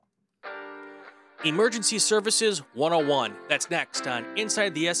Emergency Services 101. That's next on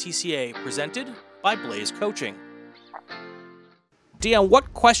Inside the SCCA, presented by Blaze Coaching. Dion,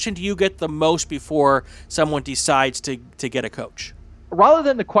 what question do you get the most before someone decides to get a coach? Rather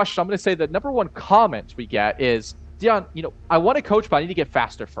than the question, I'm going to say the number one comment we get is, Dion, I want to coach, but I need to get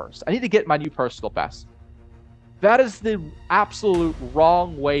faster first. I need to get my new personal best. That is the absolute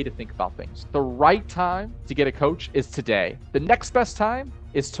wrong way to think about things. The right time to get a coach is today. The next best time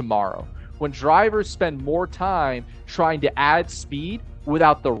is tomorrow. When drivers spend more time trying to add speed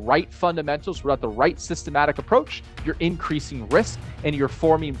without the right fundamentals, without the right systematic approach, you're increasing risk and you're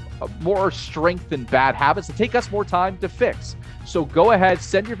forming more strength and bad habits that take us more time to fix. So go ahead,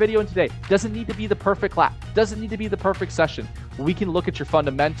 send your video in today. Doesn't need to be the perfect lap. Doesn't need to be the perfect session. We can look at your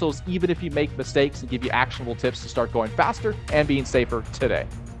fundamentals, even if you make mistakes, and give you actionable tips to start going faster and being safer today.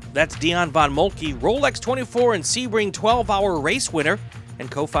 That's Dion Von Moltke, Rolex 24 and Sebring 12-hour race winner and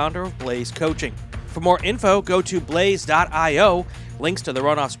co-founder of Blaze Coaching. For more info, go to blaze.io. Links to the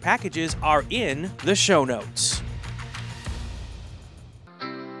runoffs packages are in the show notes.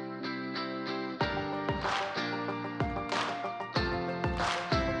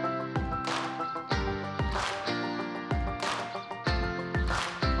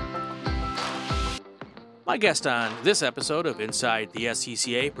 My guest on this episode of Inside the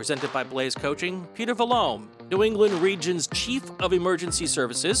SCCA, presented by Blaze Coaching, Peter Vallone, New England Region's Chief of Emergency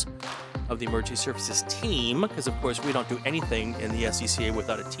Services of the Emergency Services team, because of course we don't do anything in the SCCA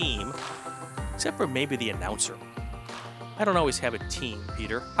without a team, except for maybe the announcer. I don't always have a team,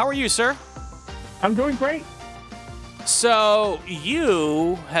 Peter. How are you, sir? I'm doing great. So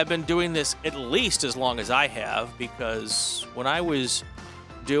you have been doing this at least as long as I have, because when I was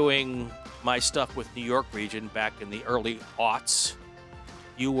doing my stuff with New York Region back in the early aughts,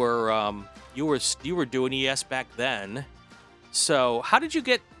 you were doing ES back then. So how did you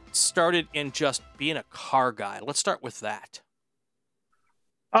get started in just being a car guy? Let's start with that.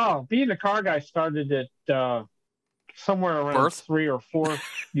 Oh, being a car guy started at somewhere around Birth? 3 or 4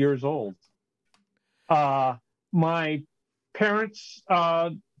 years old. My parents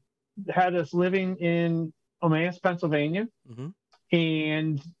had us living in Emmaus, Pennsylvania,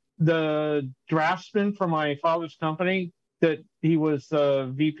 and the draftsman for my father's company, that he was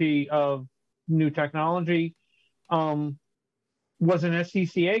the VP of new technology, was an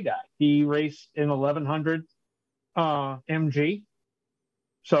SCCA guy. He raced in 1100 MG,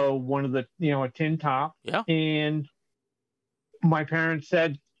 so one of the, a tin top. Yeah. And my parents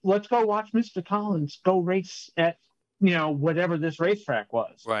said, let's go watch Mr. Collins go race at, whatever this racetrack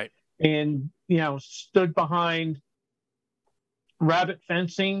was. Right. And, stood behind rabbit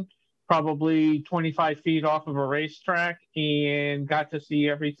fencing, probably 25 feet off of a racetrack, and got to see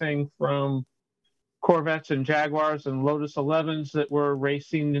everything from Corvettes and Jaguars and Lotus 11s that were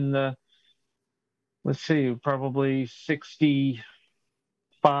racing in the, probably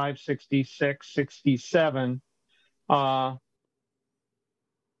 65, 66, 67, all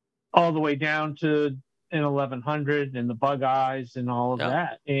the way down to an 1100 and the Bug Eyes and all of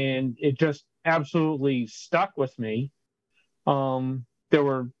that. And it just absolutely stuck with me. There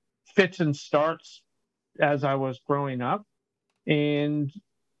were fits and starts as I was growing up, and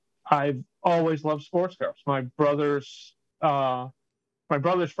I've always loved sports cars. My brother's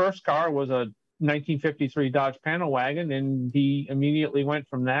first car was a 1953 Dodge panel wagon, and he immediately went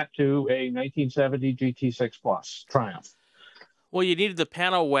from that to a 1970 GT6 Plus Triumph. Well, you needed the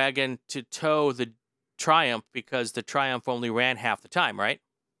panel wagon to tow the Triumph because the Triumph only ran half the time, right?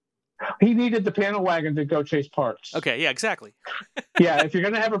 He needed the panel wagon to go chase parts. Okay, yeah, exactly. Yeah, if you're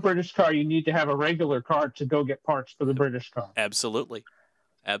going to have a British car, you need to have a regular car to go get parts for the British car. Absolutely.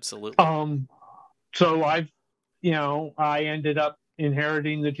 So I ended up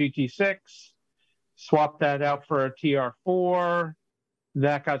inheriting the GT6, swapped that out for a TR4.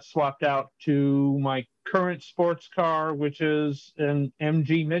 That got swapped out to my current sports car, which is an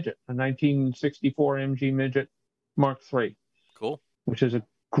MG Midget, a 1964 MG Midget Mark III. Cool. Which is a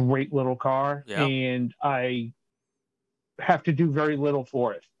great little car, and I have to do very little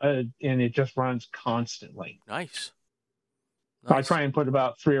for it, and it just runs constantly. Nice. I try and put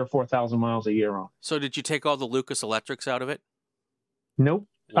about 3,000 or 4,000 miles a year on. So did you take all the Lucas electrics out of it? Nope.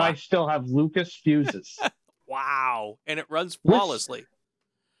 Wow. I still have Lucas fuses. Wow. And it runs flawlessly.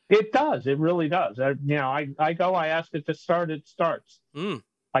 It does. It really does. I ask it to start, it starts.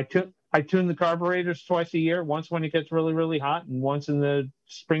 I tune the carburetors twice a year, once when it gets really, really hot, and once in the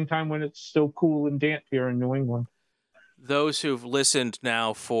springtime when it's still cool and damp here in New England. Those who've listened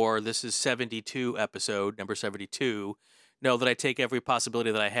now for, this is 72 episode, number 72, know that I take every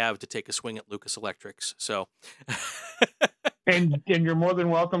possibility that I have to take a swing at Lucas Electrics. So, and you're more than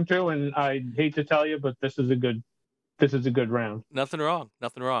welcome to. And I hate to tell you, but this is a good round. Nothing wrong.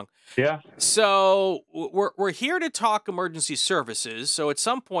 Nothing wrong. Yeah. So we're here to talk emergency services. So at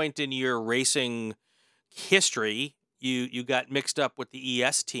some point in your racing history, you got mixed up with the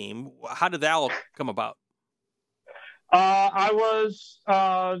ES team. How did that all come about? I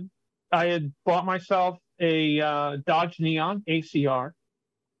had bought myself a Dodge Neon ACR,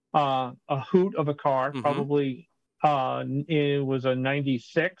 a hoot of a car, probably. It was a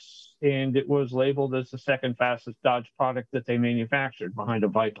 96, and it was labeled as the second fastest Dodge product that they manufactured behind a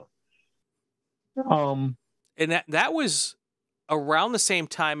Viper. And that was around the same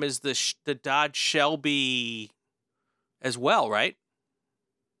time as the Dodge Shelby as well, right?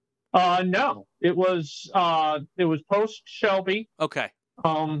 No, it was post Shelby. Okay.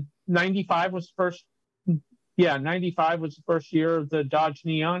 95 was first. Yeah, 95 was the first year of the Dodge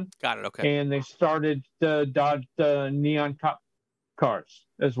Neon. Got it. Okay. And they started the Neon Cup cars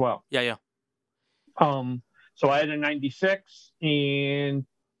as well. Yeah. So I had a 96, and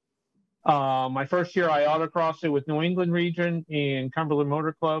my first year I autocrossed it with New England Region and Cumberland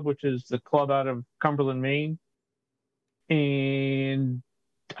Motor Club, which is the club out of Cumberland, Maine. And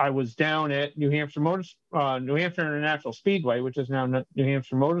I was down at New Hampshire International Speedway, which is now New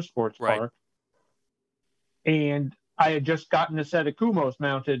Hampshire Motorsports Park. And I had just gotten a set of Kumos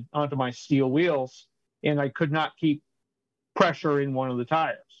mounted onto my steel wheels, and I could not keep pressure in one of the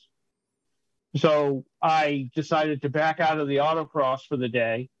tires. So I decided to back out of the autocross for the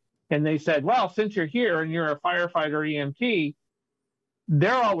day. And they said, well, since you're here and you're a firefighter EMT,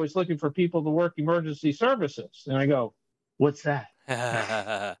 they're always looking for people to work emergency services. And I go, what's that?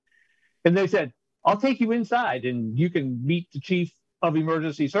 And they said, I'll take you inside and you can meet the chief of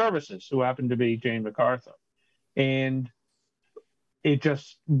emergency services, who happened to be Jane MacArthur. And it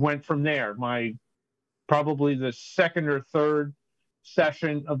just went from there. Probably the second or third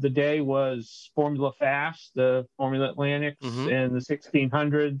session of the day was Formula Fast, the Formula Atlantics, and the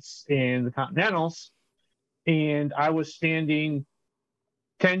 1600s and the Continentals. And I was standing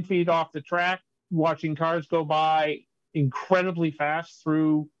 10 feet off the track, watching cars go by incredibly fast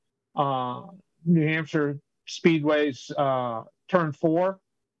through New Hampshire Speedway's turn 4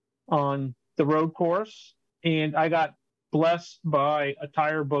 on the road course. And I got blessed by a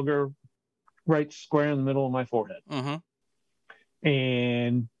tire booger right square in the middle of my forehead.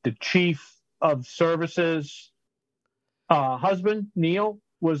 And the chief of services husband, Neil,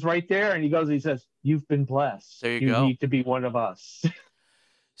 was right there. And he says, you've been blessed. There you go. You need to be one of us.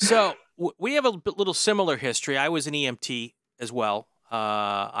 So we have a little similar history. I was an EMT as well.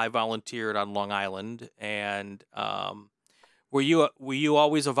 I volunteered on Long Island. And were you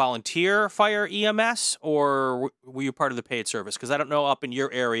always a volunteer fire EMS, or were you part of the paid service? Because I don't know up in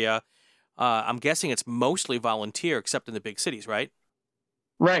your area. I'm guessing it's mostly volunteer, except in the big cities, right?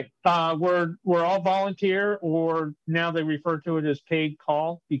 Right. We're all volunteer, or now they refer to it as paid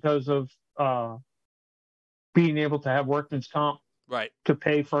call because of being able to have workman's comp, right, to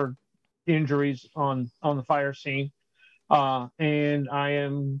pay for injuries on the fire scene. And I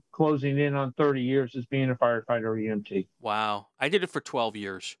am closing in on 30 years as being a firefighter EMT. Wow. I did it for 12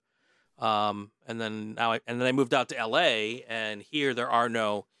 years. And then I moved out to LA, and here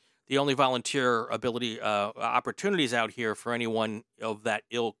the only volunteer opportunities out here for anyone of that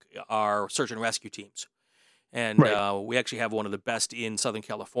ilk are search and rescue teams. And we actually have one of the best in Southern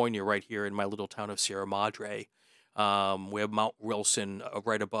California right here in my little town of Sierra Madre. We have Mount Wilson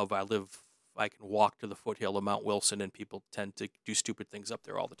right above. I can walk to the foothill of Mount Wilson, and people tend to do stupid things up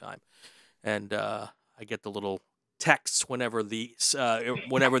there all the time. And I get the little texts whenever the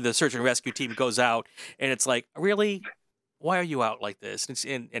search and rescue team goes out, and it's like, really? Why are you out like this?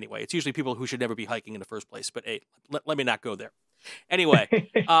 And anyway, it's usually people who should never be hiking in the first place. But hey, let me not go there. Anyway,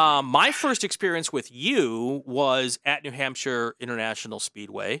 my first experience with you was at New Hampshire International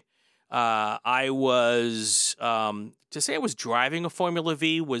Speedway. I was, to say I was driving a Formula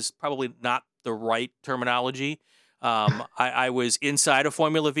V was probably not the right terminology. I was inside a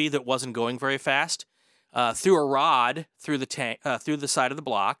Formula V that wasn't going very fast, threw a rod through the side of the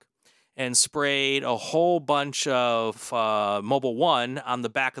block, and sprayed a whole bunch of Mobil 1 on the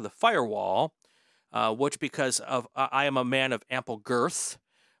back of the firewall, which, because of I am a man of ample girth,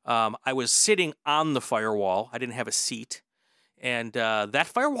 I was sitting on the firewall. I didn't have a seat. And that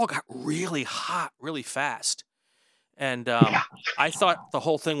firewall got really hot really fast. And I thought the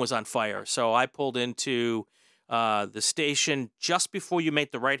whole thing was on fire. So I pulled into the station just before you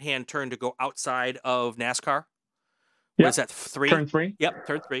make the right-hand turn to go outside of NASCAR. What is that, 3? Turn 3? Yep,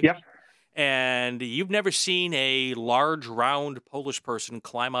 turn 3. Yep. And you've never seen a large, round Polish person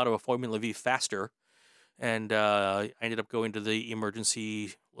climb out of a Formula V faster. and I ended up going to the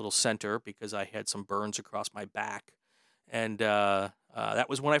emergency little center because I had some burns across my back. And that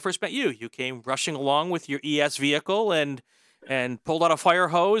was when I first met you. You came rushing along with your ES vehicle and pulled out a fire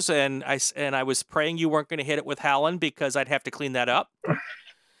hose, and I was praying you weren't going to hit it with Hallen because I'd have to clean that up.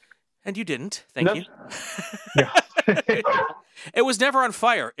 And you didn't. Thank you. Yeah. It was never on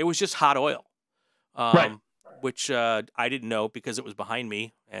fire. It was just hot oil, Right. which I didn't know because it was behind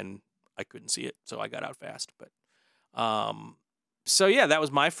me and I couldn't see it, so I got out fast. But so yeah, that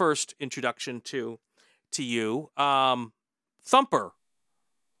was my first introduction to you. Thumper,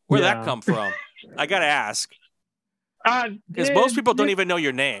 where'd that come from? I gotta ask, because most people don't even know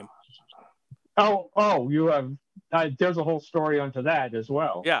your name. Oh, you have. There's a whole story onto that as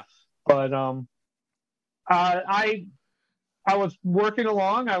well. Yeah, but I was working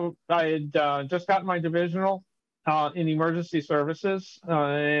along. I had just gotten my divisional in emergency services,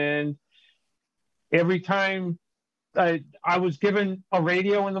 and every time I was given a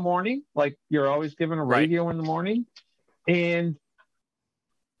radio in the morning, like you're always given a radio in the morning, and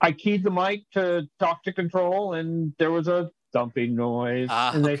I keyed the mic to talk to control, and there was a thumping noise,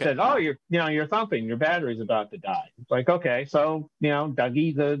 and they said, "Oh, you're thumping. Your battery's about to die." It's like, okay, so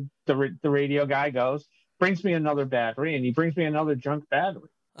Dougie, the radio guy, brings me another battery, and he brings me another junk battery.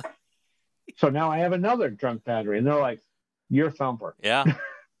 So now I have another junk battery, and they're like, "You're Thumper." Yeah.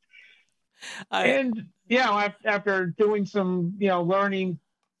 And after doing some learning,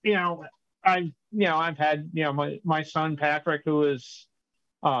 I've had my son Patrick, who is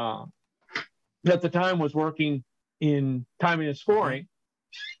at the time was working in timing and scoring.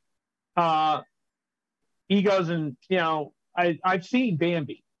 He goes and I've seen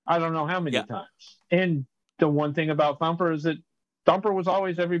Bambi I don't know how many times. And the one thing about Thumper is that Thumper was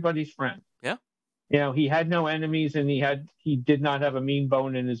always everybody's friend. Yeah. He had no enemies, and he did not have a mean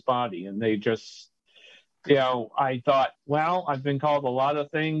bone in his body. And they just, I thought, well, I've been called a lot of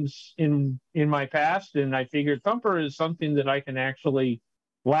things in my past, and I figured Thumper is something that I can actually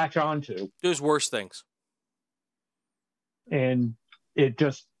latch onto. There's worse things. And it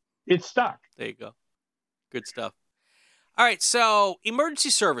stuck. There you go. Good stuff. All right, so emergency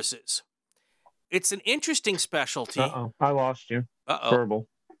services. It's an interesting specialty. Uh-oh, I lost you. Uh-oh. Verbal.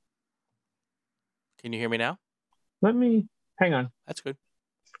 Can you hear me now? Hang on. That's good.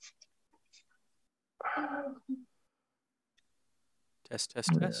 Test. Test.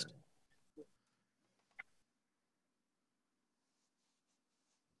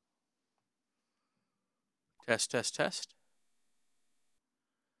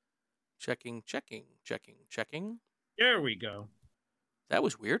 Checking. There we go. That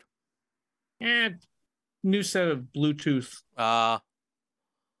was weird. And new set of Bluetooth earbuds.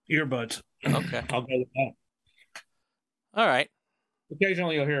 Okay. I'll go with that. All right.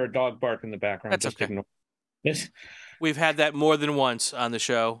 Occasionally you'll hear a dog bark in the background. That's just okay. ignore it. We've had that more than once on the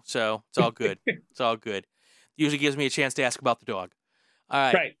show, so it's all good. It's all good. Usually gives me a chance to ask about the dog. All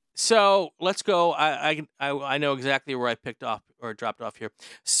right. Right. So let's go. I know exactly where I picked off or dropped off here.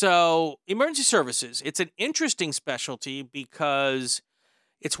 So emergency services. It's an interesting specialty because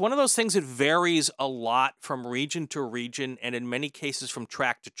it's one of those things that varies a lot from region to region, and in many cases from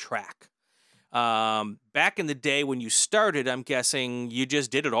track to track. Back in the day when you started, I'm guessing you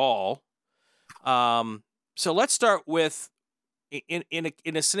just did it all. So let's start with in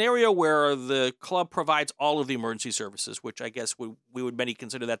a scenario where the club provides all of the emergency services, which I guess we would many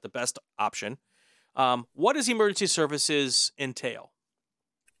consider that the best option. What does emergency services entail?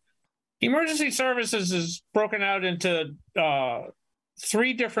 Emergency services is broken out into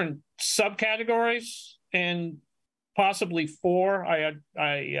 3 different subcategories and possibly 4.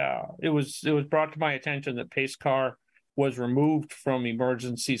 It was brought to my attention that pace car was removed from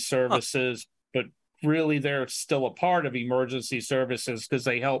emergency services, but really they're still a part of emergency services because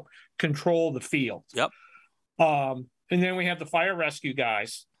they help control the field. Yep. And then we have the fire rescue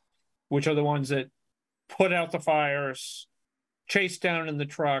guys, which are the ones that put out the fires, chase down in the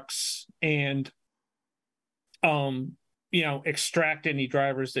trucks, and extract any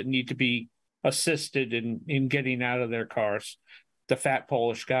drivers that need to be assisted in getting out of their cars. The fat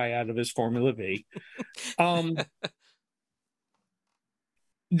Polish guy out of his Formula V.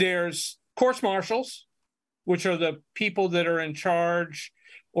 There's course marshals, which are the people that are in charge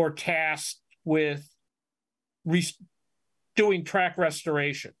or tasked with doing track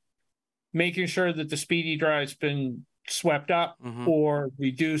restoration, making sure that the speedy drive's been swept up or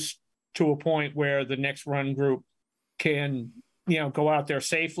reduced to a point where the next run group can, go out there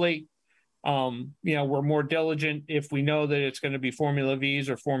safely. We're more diligent if we know that it's going to be Formula Vs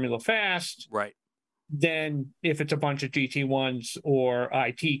or Formula Fast. Right. Than if it's a bunch of GT1s or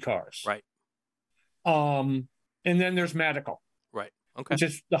IT cars. Right. And then there's medical, Right. Okay. which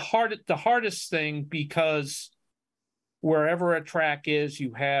is the hardest thing, because wherever a track is,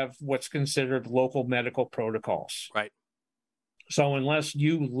 you have what's considered local medical protocols. Right. So unless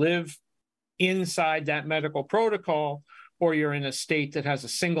you live inside that medical protocol, or you're in a state that has a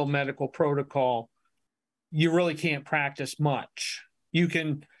single medical protocol, you really can't practice much. You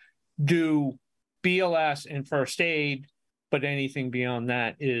can do BLS and first aid, but anything beyond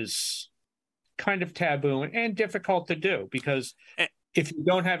that is kind of taboo and difficult to do, because if you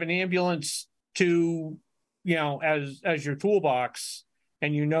don't have an ambulance to, as your toolbox,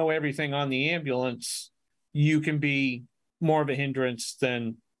 and you know everything on the ambulance, you can be more of a hindrance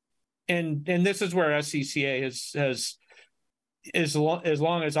than, and this is where SCCA has as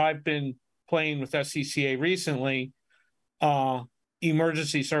long as I've been playing with SCCA recently,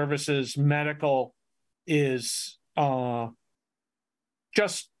 emergency services medical is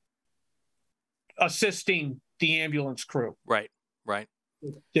just assisting the ambulance crew. Right. Right.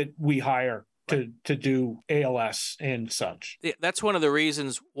 That we hire to do ALS and such. Yeah, that's one of the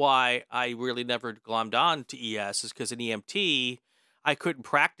reasons why I really never glommed on to ES, is because in EMT, I couldn't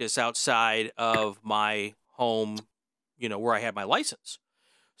practice outside of my home, where I had my license.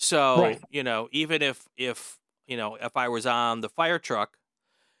 So, Right. Even if I was on the fire truck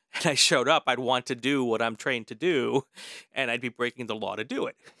and I showed up, I'd want to do what I'm trained to do, and I'd be breaking the law to do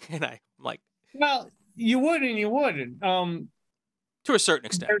it. And I'm like, well, you would and you wouldn't. To a certain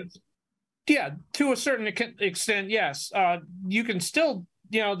extent. Yeah, to a certain extent, yes. You can still,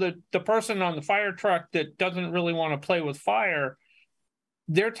 the person on the fire truck that doesn't really want to play with fire,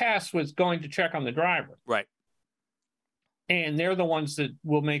 their task was going to check on the driver. Right. And they're the ones that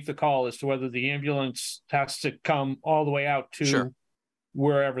will make the call as to whether the ambulance has to come all the way out to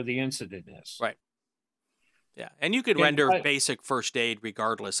wherever the incident is. Right. Yeah. And you could render basic first aid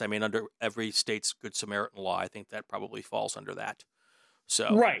regardless. I mean, under every state's Good Samaritan law, I think that probably falls under that.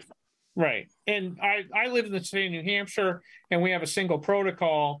 So Right. And I live in the state of New Hampshire, and we have a single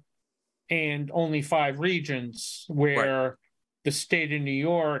protocol and only 5 regions, where the state of New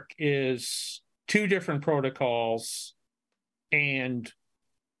York is 2 different protocols, and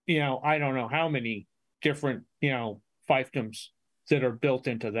I don't know how many different fiefdoms that are built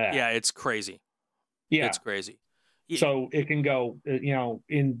into that. Yeah, it's crazy. Yeah, it's crazy. So it can go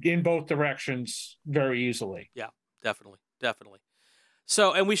in both directions very easily. Yeah, definitely.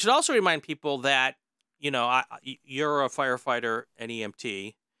 So, and we should also remind people that you're a firefighter and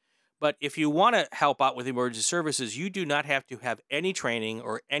EMT, but if you want to help out with emergency services, you do not have to have any training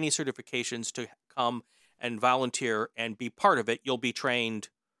or any certifications to come and volunteer and be part of it. You'll be trained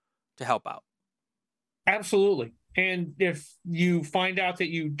to help out. Absolutely. And if you find out that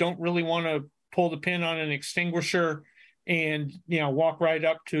you don't really want to pull the pin on an extinguisher and walk right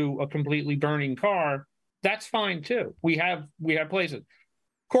up to a completely burning car, that's fine too. We have places.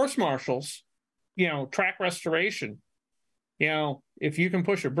 Course marshals, track restoration, if you can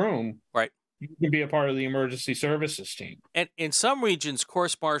push a broom, right, you can be a part of the emergency services team. And in some regions,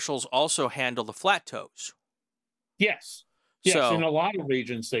 course marshals also handle the flat tows. Yes. So, in a lot of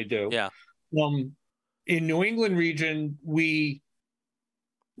regions they do. Yeah. In New England region, we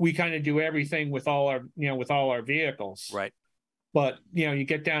kind of do everything with all our vehicles. Right. But you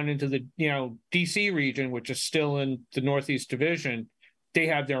get down into the DC region, which is still in the Northeast Division, they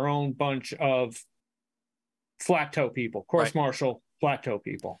have their own bunch of flat tow people, course marshal flat tow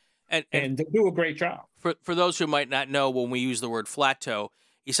people, and they do a great job. For those who might not know, when we use the word flat tow,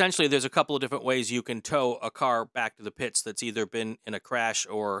 essentially there's a couple of different ways you can tow a car back to the pits that's either been in a crash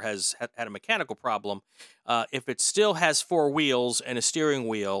or has had a mechanical problem. If it still has 4 wheels and a steering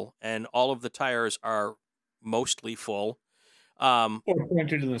wheel and all of the tires are mostly full, or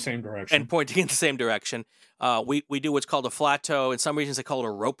pointed in the same direction. We do what's called a flat tow. In some regions, they call it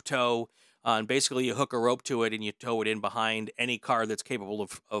a rope tow. And basically, you hook a rope to it and you tow it in behind any car that's capable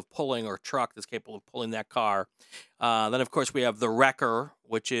of pulling, or truck that's capable of pulling that car. Then, of course, we have the wrecker,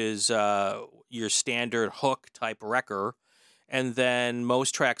 which is your standard hook type wrecker. And then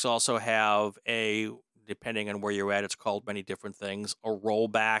most tracks also have depending on where you're at, it's called many different things, a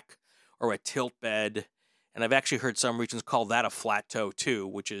rollback or a tilt bed. And I've actually heard some regions call that a flat tow too,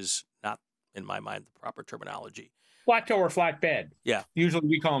 which is not, in my mind, the proper terminology. Flat tow or flat bed. Yeah. Usually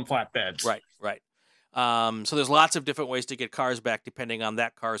we call them flat beds. Right. So there's lots of different ways to get cars back depending on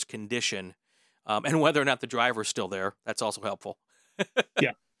that car's condition, and whether or not the driver's still there. That's also helpful.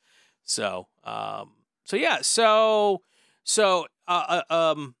 Yeah.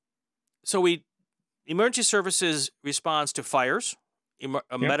 Emergency services responds to fires,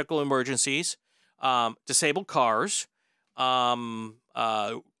 medical emergencies, disabled cars,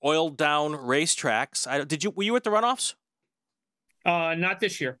 oiled down racetracks. Were you at the runoffs? Not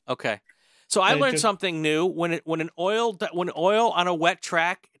this year. Okay. So I learned just- something new. When oil on a wet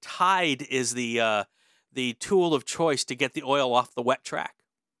track, Tide is the tool of choice to get the oil off the wet track.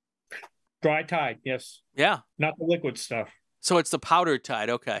 Dry Tide, yes. Yeah. Not the liquid stuff. So it's the powdered Tide.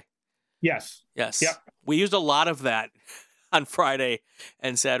 Okay. Yes. Yes. Yep. We used a lot of that on Friday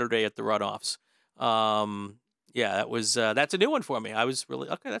and Saturday at the runoffs. Yeah, that's a new one for me. I was really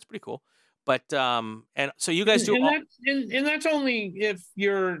okay. That's pretty cool. But and so you guys do, and that's only if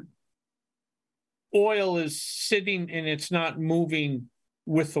your oil is sitting and it's not moving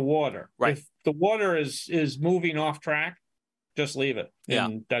with the water. Right. If the water is moving off track, just leave it. Yeah.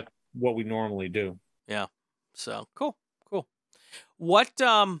 And that's what we normally do. Yeah. So cool. What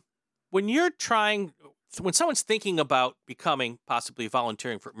when someone's thinking about possibly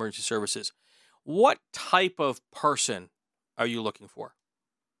volunteering for emergency services, what type of person are you looking for?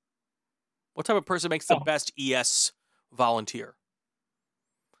 What type of person makes the best ES volunteer?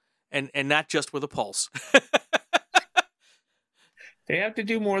 And not just with a pulse. They have to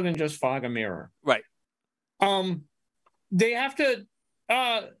do more than just fog a mirror. Right. They have to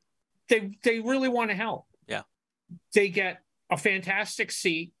they really want to help. Yeah. They get a fantastic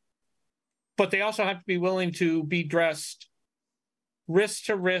seat, but they also have to be willing to be dressed wrist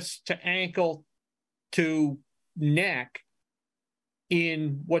to ankle to neck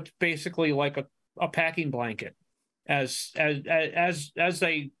in what's basically like a packing blanket. As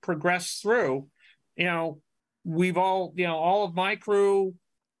they progress through, we've all of my crew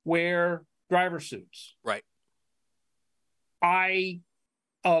wear driver suits. Right.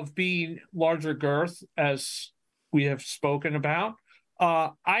 Of being larger girth, as we have spoken about,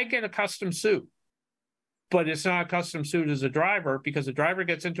 I get a custom suit, but it's not a custom suit as a driver because the driver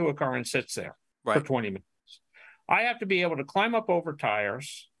gets into a car and sits there for 20 minutes. I have to be able to climb up over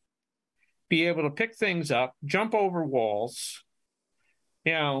tires, be able to pick things up, jump over walls,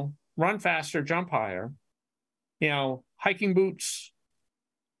 run faster, jump higher, hiking boots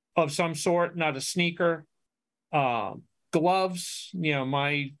of some sort, not a sneaker, gloves,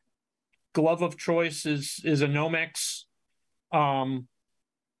 my glove of choice is a Nomex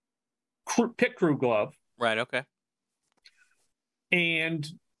pit crew glove. Right. Okay. And,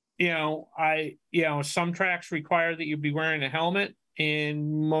 some tracks require that you be wearing a helmet,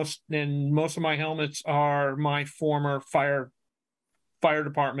 and most of my helmets are my former fire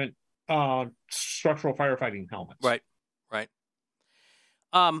department structural firefighting helmets. Right.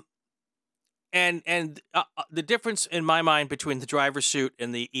 And the difference in my mind between the driver's suit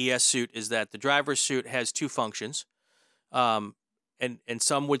and the ES suit is that the driver's suit has two functions, and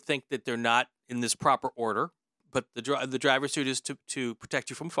some would think that they're not in this proper order, but the driver's suit is to protect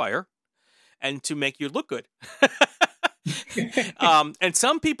you from fire and to make you look good. And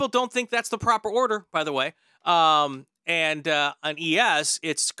some people don't think that's the proper order, by the way. And on ES,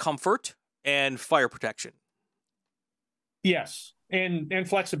 it's comfort and fire protection. Yes, and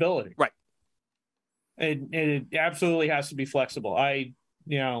flexibility. Right. It absolutely has to be flexible. I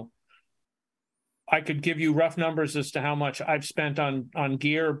could give you rough numbers as to how much I've spent on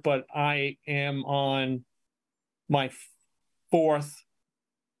gear, but I am on my fourth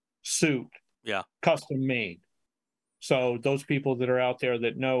suit. Yeah. Custom made. So those people that are out there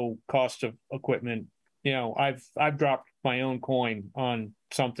that know cost of equipment, I've dropped my own coin on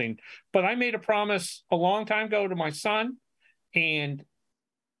something, but I made a promise a long time ago to my son, and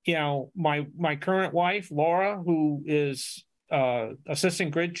my current wife, Laura, who is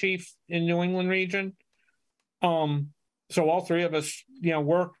assistant grid chief in New England region. So all three of us,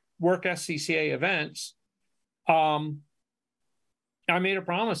 work SCCA events. I made a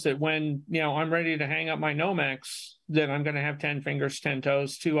promise that when, I'm ready to hang up my Nomex, that I'm going to have 10 fingers, 10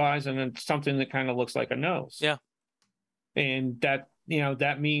 toes, 2 eyes, and then something that kind of looks like a nose. Yeah. And that,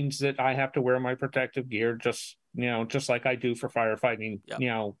 that means that I have to wear my protective gear just like I do for firefighting,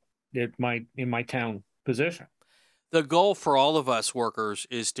 in my town position. The goal for all of us workers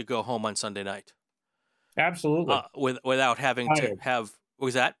is to go home on Sunday night. Absolutely. Without having to have, what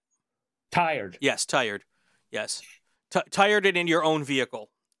was that? Tired. Yes, tired. Yes. Tired and in your own vehicle,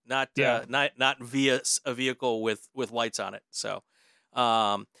 not via a vehicle with lights on it. So,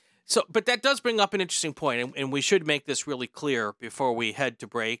 but that does bring up an interesting point, and we should make this really clear before we head to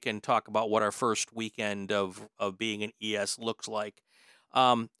break and talk about what our first weekend of being an ES looks like.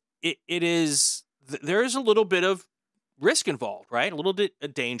 There is a little bit of risk involved, right? A little bit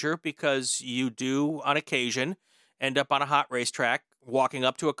of danger, because you do on occasion end up on a hot racetrack walking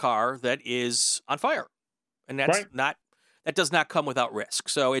up to a car that is on fire. And that's that does not come without risk.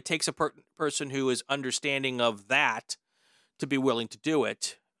 So it takes a person who is understanding of that to be willing to do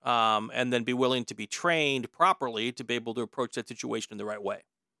it. and then be willing to be trained properly to be able to approach that situation in the right way.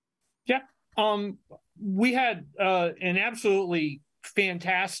 Yeah. We had an absolutely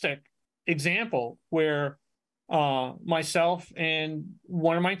fantastic example where myself and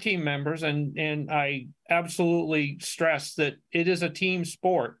one of my team members, and I absolutely stress that it is a team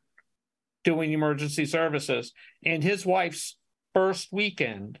sport doing emergency services. And his wife's first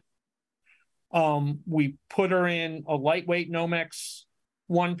weekend, we put her in a lightweight Nomex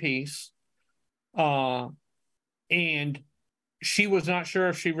one piece, and she was not sure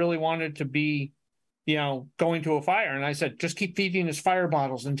if she really wanted to be, going to a fire. And I said, just keep feeding us fire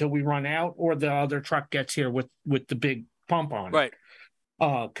bottles until we run out or the other truck gets here with the big pump on it. Right.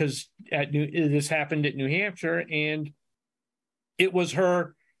 Because this happened at New Hampshire, and it was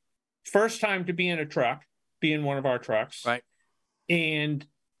her first time to be in a truck, be in one of our trucks. Right. And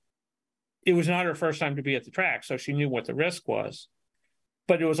it was not her first time to be at the track, so she knew what the risk was.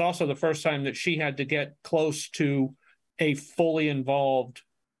 But it was also the first time that she had to get close to a fully involved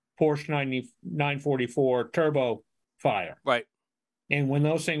Porsche 944 turbo fire. Right. And when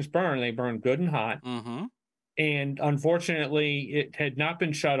those things burn, they burn good and hot. Mm-hmm. And unfortunately, it had not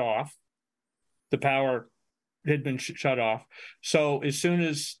been shut off. The power had been shut off. So as soon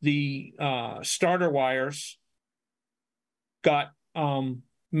as the starter wires got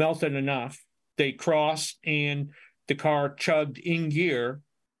melted enough, they crossed and the car chugged in gear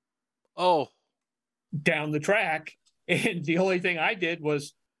down the track. And the only thing I did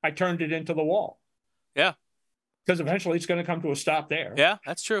was I turned it into the wall. Yeah. Because eventually it's going to come to a stop there. Yeah,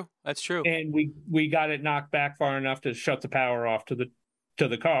 that's true. That's true. And we got it knocked back far enough to shut the power off to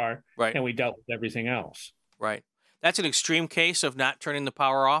the car. Right. And we dealt with everything else. Right. That's an extreme case of not turning the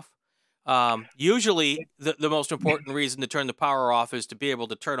power off. Usually the most important reason to turn the power off is to be able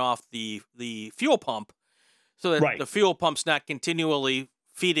to turn off the fuel pump so that the fuel pump's not continually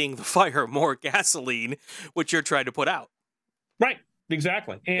feeding the fire more gasoline, which you're trying to put out. Right.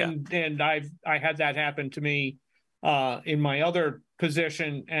 Exactly. And I had that happen to me in my other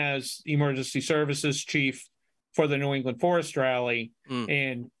position as emergency services chief for the New England Forest Rally.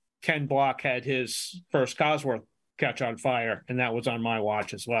 And Ken Block had his first Cosworth catch on fire, and that was on my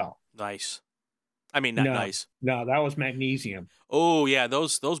watch as well. Nice. I mean, not nice. No, that was magnesium. Oh, yeah.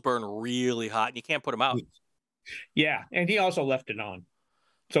 Those burn really hot, and you can't put them out. Yeah. And he also left it on.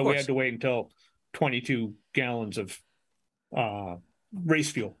 So we had to wait until 22 gallons of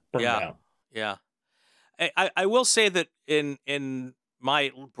race fuel burned out. Yeah. I will say that in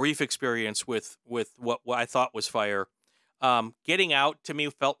my brief experience with what I thought was fire, getting out to me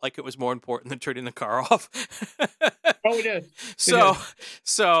felt like it was more important than turning the car off. Oh, it is.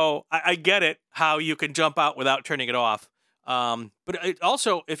 So I get it, how you can jump out without turning it off. But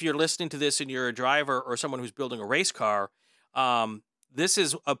also, if you're listening to this and you're a driver or someone who's building a race car, this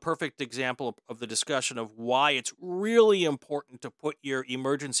is a perfect example of the discussion of why it's really important to put your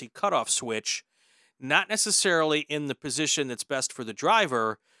emergency cutoff switch, not necessarily in the position that's best for the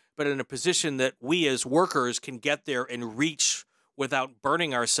driver, but in a position that we as workers can get there and reach without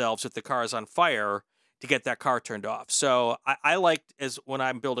burning ourselves if the car is on fire to get that car turned off. So I like, as when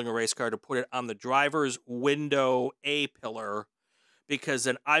I'm building a race car, to put it on the driver's window A-pillar, because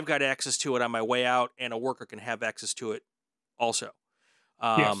then I've got access to it on my way out, and a worker can have access to it also.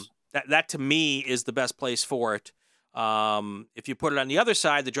 Yes. That to me is the best place for it. If you put it on the other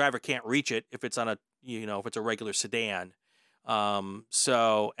side, the driver can't reach it if it's on if it's a regular sedan.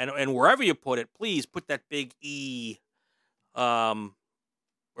 So wherever you put it, please put that big E, or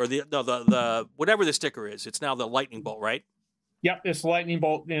the whatever the sticker is. It's now the lightning bolt, right? Yep, it's lightning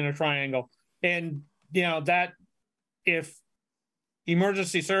bolt in a triangle. And that, if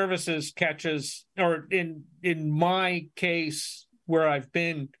emergency services catches, or in my case where I've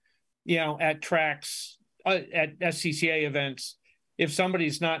been, at tracks, at SCCA events, if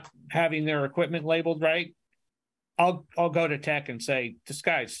somebody's not having their equipment labeled right, I'll go to tech and say, this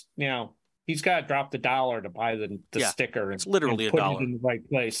guy's, he's got to drop the $1 to buy the sticker. It's literally and put $1 it in the right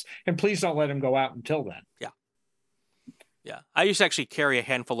place. And please don't let him go out until then. Yeah. Yeah. I used to actually carry a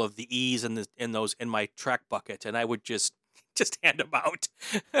handful of the E's in those in my track bucket, and I would just hand them out.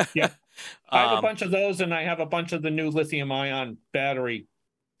 Yeah. I have a bunch of those, and I have a bunch of the new lithium-ion battery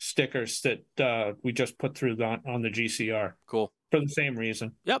stickers that we just put through on the GCR. Cool. For the same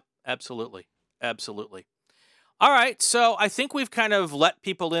reason. Yep. Absolutely. Absolutely. All right, so I think we've kind of let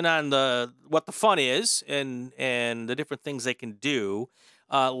people in on what the fun is and the different things they can do.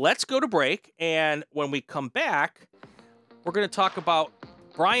 Let's go to break, and when we come back, we're going to talk about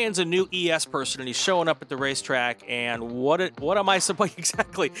Brian's a new ES person, and he's showing up at the racetrack, and what am I supposed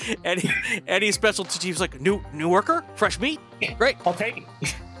exactly? Any specialty chief's like, new worker, fresh meat, great. I'll take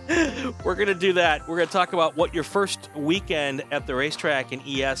it. We're going to do that. We're going to talk about what your first weekend at the racetrack in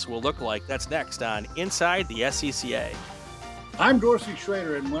ES will look like. That's next on Inside the SCCA. I'm Dorsey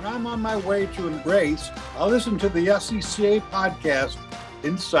Schrader, and when I'm on my way to a race, I'll listen to the SCCA podcast,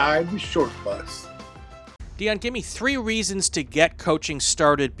 Inside the Short Bus. Dion, give me 3 reasons to get coaching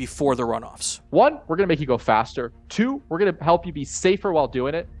started before the runoffs. 1, we're going to make you go faster. 2, we're going to help you be safer while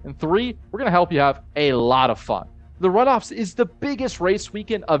doing it. And 3, we're going to help you have a lot of fun. The runoffs is the biggest race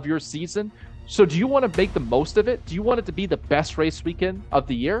weekend of your season. So do you want to make the most of it? Do you want it to be the best race weekend of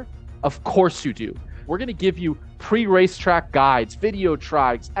the year? Of course you do. We're going to give you pre-racetrack guides, video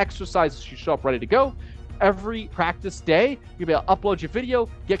tries, exercises you show up ready to go. Every practice day, you'll be able to upload your video,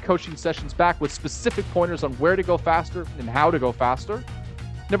 get coaching sessions back with specific pointers on where to go faster and how to go faster.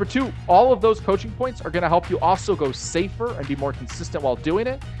 Number 2, all of those coaching points are going to help you also go safer and be more consistent while doing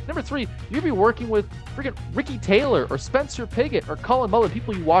it. Number 3, you're going to be working with freaking Ricky Taylor or Spencer Piggott or Colin Mullen,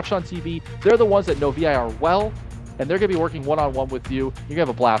 people you watch on TV. They're the ones that know VIR well, and they're going to be working one-on-one with you. You're going to have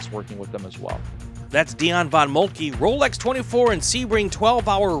a blast working with them as well. That's Dion Von Moltke, Rolex 24 and Sebring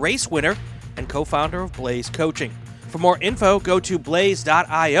 12-hour race winner and co-founder of Blaze Coaching. For more info, go to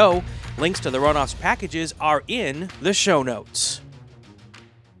blaze.io. Links to the runoffs packages are in the show notes.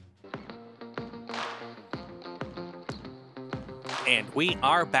 And we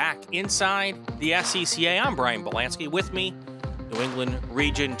are back inside the SCCA. I'm Brian Belansky. With me, New England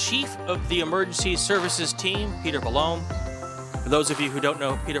Region Chief of the Emergency Services Team, Peter Valome. For those of you who don't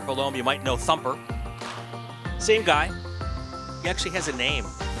know Peter Valome, you might know Thumper. Same guy. He actually has a name.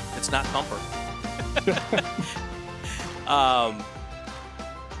 It's not Thumper.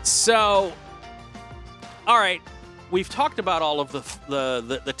 So, all right, we've talked about all of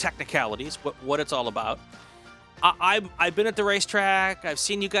the technicalities, what it's all about. I've been at the racetrack. I've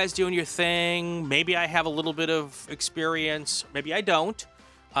seen you guys doing your thing. Maybe I have a little bit of experience. Maybe I don't,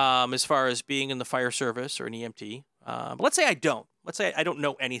 as far as being in the fire service or an EMT. But let's say I don't. Let's say I don't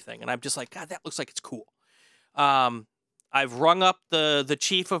know anything, and I'm just like, God, that looks like it's cool. I've rung up the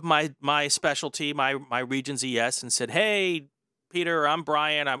chief of my specialty, my region's ES, and said, "Hey, Peter, I'm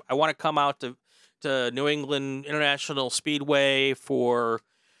Brian. I want to come out to New England International Speedway for."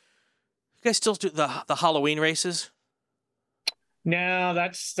 You guys still do the Halloween races? No,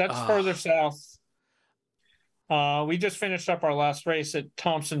 that's further south. We just finished up our last race at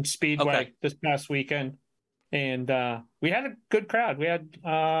Thompson Speedway this past weekend, and we had a good crowd. We had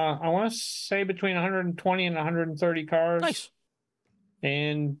I want to say between 120 and 130 cars. Nice.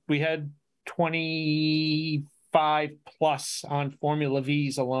 And we had 25 plus on Formula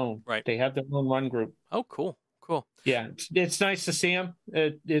V's alone. Right. They have their own run group. Oh, cool. Cool. Yeah, it's nice to see them.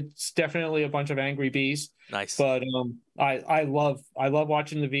 It's definitely a bunch of angry bees. Nice. But I love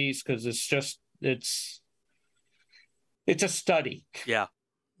watching the V's because it's a study. Yeah.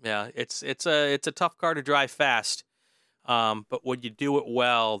 It's a tough car to drive fast, but when you do it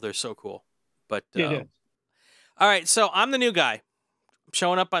well, they're so cool. But all right, so I'm the new guy. I'm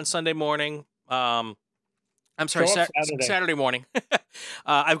showing up on Sunday morning. I'm sorry, Saturday morning.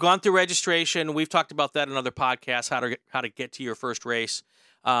 I've gone through registration. We've talked about that in other podcasts, how to get to your first race.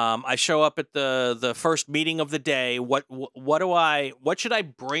 I show up at the first meeting of the day. What should I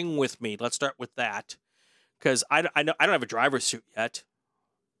bring with me? Let's start with that, because I don't have a driver's suit yet.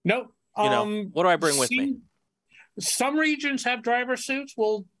 Nope. What do I bring with me? Some regions have driver suits.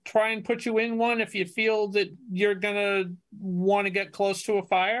 We'll try and put you in one if you feel that you're gonna want to get close to a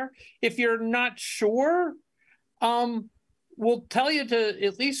fire. If you're not sure, we'll tell you to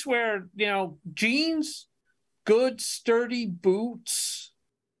at least wear, jeans, good sturdy boots,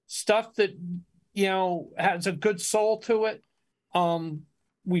 stuff that, has a good sole to it.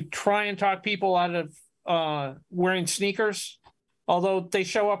 We try and talk people out of wearing sneakers, although they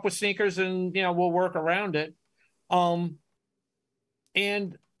show up with sneakers and, we'll work around it. And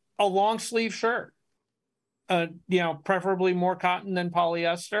a long sleeve shirt, preferably more cotton than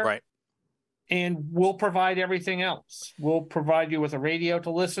polyester. Right. And we'll provide everything else. We'll provide you with a radio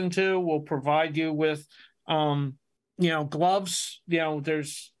to listen to. We'll provide you with, gloves.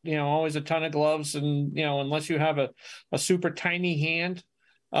 There's, always a ton of gloves, and, unless you have a super tiny hand,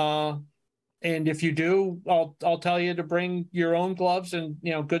 and if you do, I'll tell you to bring your own gloves and,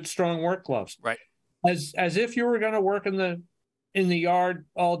 good, strong work gloves. Right. As if you were going to work in the yard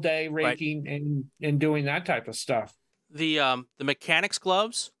all day, raking right. and doing that type of stuff. The mechanics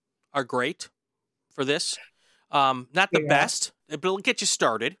gloves are great for this. Not the best, but it'll get you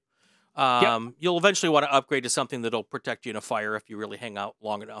started. You'll eventually want to upgrade to something that'll protect you in a fire if you really hang out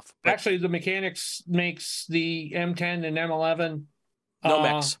long enough. But actually, the mechanics makes the M10 and M11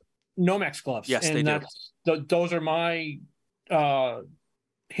 Nomex Nomex gloves. Yes, and they do. Those are my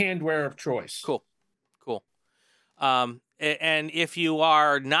handwear of choice. Cool. And if you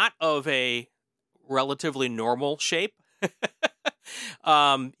are not of a relatively normal shape,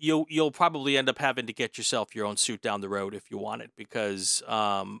 you'll probably end up having to get yourself your own suit down the road if you want it, because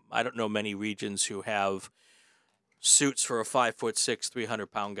I don't know many regions who have suits for a 5'6",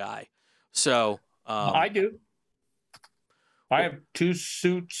 300-pound guy. So I do. I have 2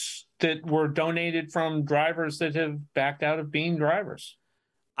 suits that were donated from drivers that have backed out of being drivers.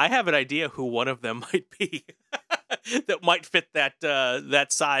 I have an idea who one of them might be that might fit that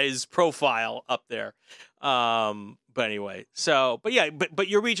size profile up there. But anyway, but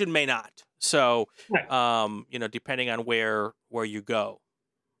your region may not. So, Right. Depending on where you go.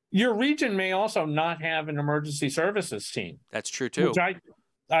 Your region may also not have an emergency services team. That's true too.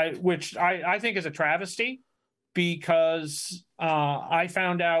 Which I think is a travesty, because I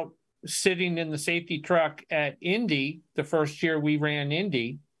found out sitting in the safety truck at Indy the first year we ran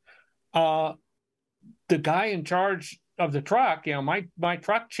Indy, the guy in charge of the truck, my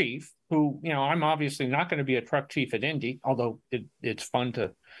truck chief, who, I'm obviously not going to be a truck chief at Indy, although it's fun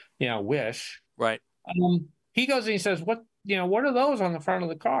to, wish. Right. He goes and he says, what are those on the front of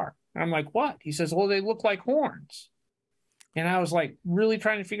the car? And I'm like, what? He says, well, they look like horns. And I was like really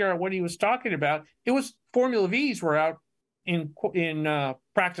trying to figure out what he was talking about. It was Formula V's were out in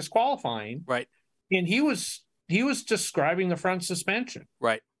practice qualifying. Right. And he was describing the front suspension.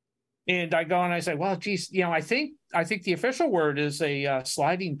 Right. And I go and I say, well, geez, I think the official word is a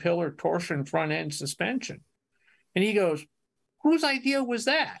sliding pillar torsion front end suspension. And he goes, whose idea was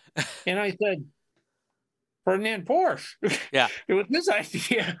that? And I said, Ferdinand Porsche. Yeah. It was his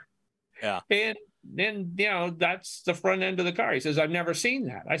idea. Yeah. And then, that's the front end of the car. He says, I've never seen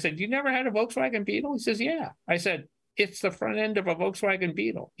that. I said, you never had a Volkswagen Beetle? He says, yeah. I said, it's the front end of a Volkswagen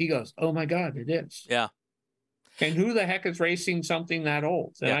Beetle. He goes, oh my God, it is. Yeah. And who the heck is racing something that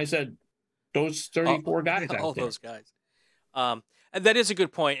old? And I said, those 34 guys out all there. Those guys. And that is a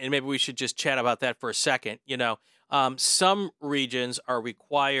good point, and maybe we should just chat about that for a second. Some regions are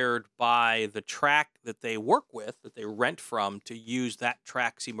required by the track that they work with, that they rent from, to use that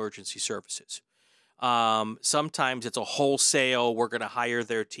track's emergency services. Sometimes it's a wholesale, we're going to hire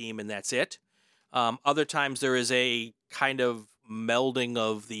their team and that's it. Other times there is a kind of melding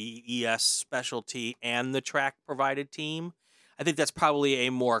of the ES specialty and the track provided team. I think that's probably a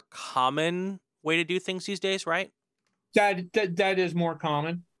more common way to do things these days, right? That is more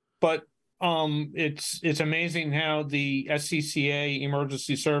common, but it's amazing how the SCCA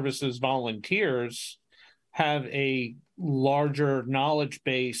emergency services volunteers have a larger knowledge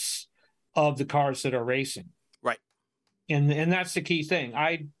base of the cars that are racing. Right. And that's the key thing.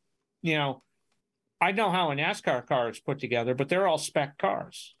 I know how a NASCAR car is put together, but they're all spec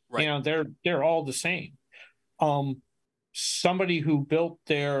cars. Right. They're all the same. Somebody who built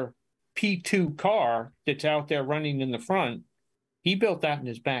their P2 car that's out there running in the front, he built that in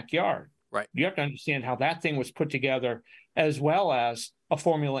his backyard. Right. You have to understand how that thing was put together, as well as a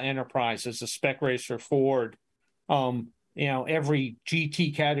Formula Enterprises, a spec racer Ford, every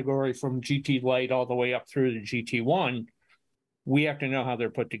GT category from GT Light all the way up through to GT1. We have to know how they're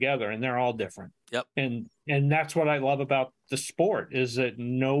put together, and they're all different. Yep. And that's what I love about the sport, is that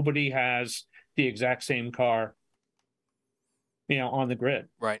nobody has the exact same car, on the grid.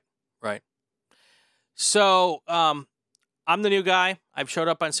 Right. So, I'm the new guy. I've showed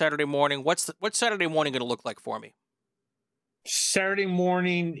up on Saturday morning. What's Saturday morning going to look like for me? Saturday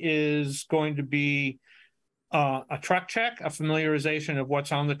morning is going to be a truck check, a familiarization of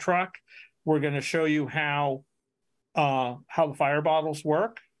what's on the truck. We're going to show you how the fire bottles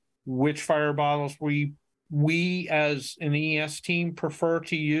work, which fire bottles we as an ES team prefer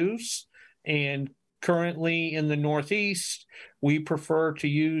to use. And currently in the Northeast, we prefer to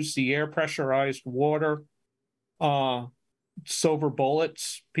use the air pressurized water, silver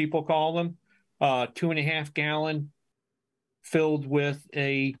bullets, people call them, 2.5 gallon, filled with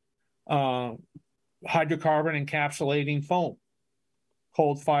a hydrocarbon encapsulating foam,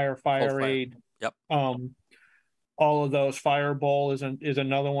 cold fire aid. Yep. All of those. Fireball is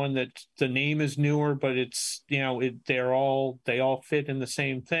another one that the name is newer, but it's they all fit in the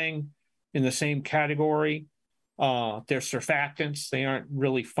same thing, in the same category. They're surfactants. They aren't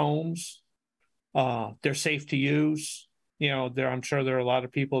really foams. They're safe to use. I'm sure there are a lot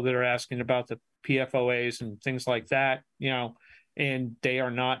of people that are asking about the PFOAs and things like that. And they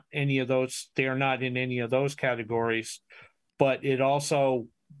are not any of those. They are not in any of those categories. But it also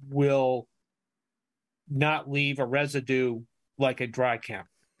will not leave a residue like a dry chem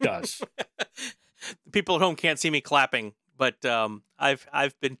does. People at home can't see me clapping, but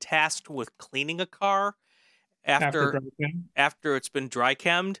I've been tasked with cleaning a car, after dry chem? after it's been dry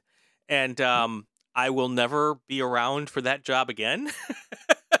chemmed, and I will never be around for that job again.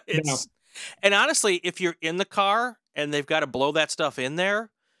 No. And honestly, if you're in the car and they've got to blow that stuff in there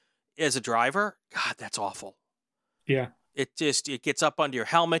as a driver, God, that's awful. Yeah. It gets up under your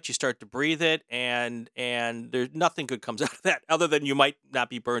helmet. You start to breathe it, and there's nothing good comes out of that, other than you might not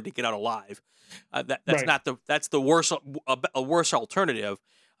be burned to get out alive. That's the worst a worse alternative.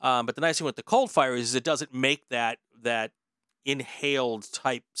 But the nice thing with the cold fire is it doesn't make that inhaled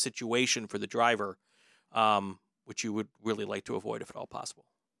type situation for the driver, which you would really like to avoid if at all possible.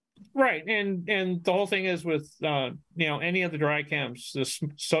 Right, and the whole thing is with any of the dry chems, the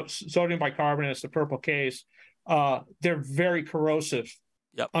sodium bicarbonate, the purple case, they're very corrosive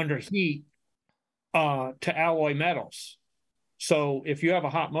under heat to alloy metals. So if you have a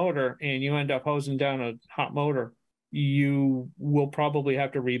hot motor and you end up hosing down a hot motor, you will probably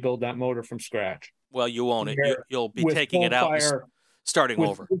have to rebuild that motor from scratch. Well, you won't. You'll be taking it out and starting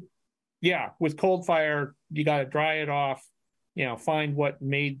over. With cold fire, you got to dry it off. Find what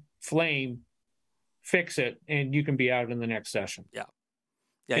made flame, fix it, and you can be out in the next session. Yeah,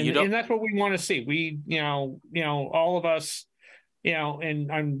 and that's what we want to see. We, all of us,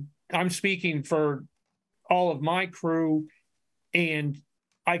 and I'm speaking for all of my crew, and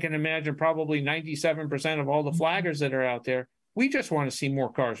I can imagine probably 97% of all the flaggers that are out there. We just want to see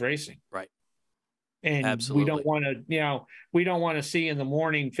more cars racing, right? And absolutely. we don't want to see in the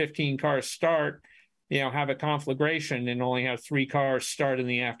morning 15 cars start. Have a conflagration and only have 3 cars start in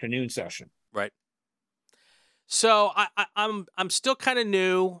the afternoon session. Right. So I'm still kind of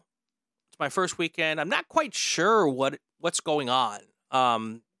new. It's my first weekend. I'm not quite sure what's going on.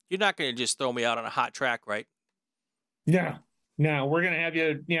 You're not going to just throw me out on a hot track, right? No, we're going to have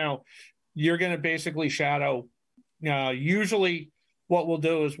you. You're going to basically shadow. Usually, what we'll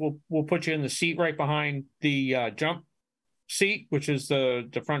do is we'll put you in the seat right behind the jump seat, which is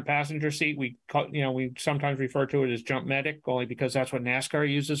the front passenger seat. We sometimes refer to it as jump medic, only because that's what NASCAR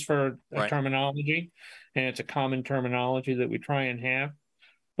uses for terminology, and it's a common terminology that we try and have.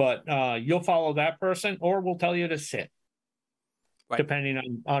 But you'll follow that person, or we'll tell you to sit,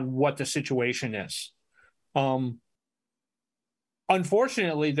 depending on what the situation is.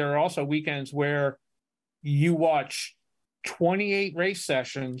 Unfortunately, there are also weekends where you watch 28 race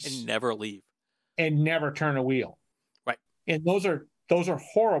sessions and never leave and never turn a wheel. And those are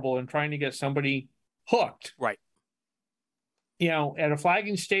horrible in trying to get somebody hooked. Right. At a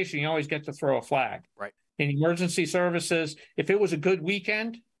flagging station, you always get to throw a flag. Right. In emergency services, if it was a good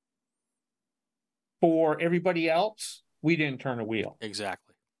weekend for everybody else, we didn't turn a wheel.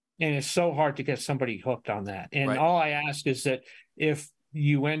 Exactly. And it's so hard to get somebody hooked on that. And all I ask is that if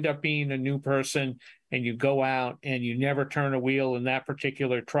you end up being a new person and you go out and you never turn a wheel in that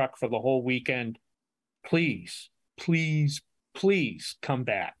particular truck for the whole weekend, please come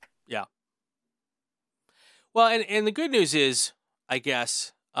back. Yeah. Well, and the good news is, I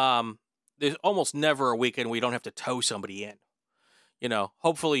guess, there's almost never a weekend we don't have to tow somebody in.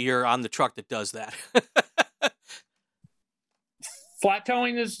 Hopefully you're on the truck that does that. Flat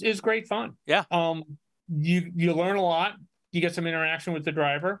towing is great fun. Yeah. You learn a lot. You get some interaction with the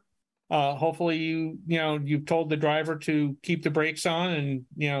driver. Hopefully you've told the driver to keep the brakes on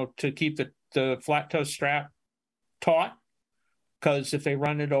and to keep the flat tow strap taut, because if they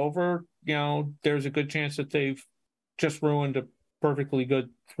run it over, there's a good chance that they've just ruined a perfectly good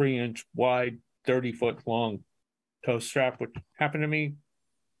 3-inch wide, 30-foot long tow strap, which happened to me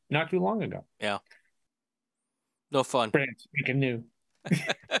not too long ago. Yeah. No fun. Brand spanking new.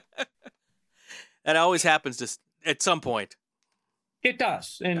 That always happens at some point. It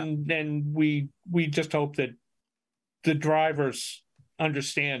does. And then we just hope that the drivers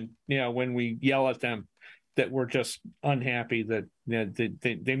understand, when we yell at them, that we're just unhappy that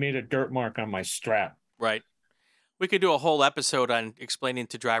they made a dirt mark on my strap. Right. We could do a whole episode on explaining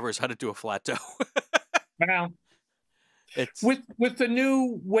to drivers how to do a flat tow. Well, with the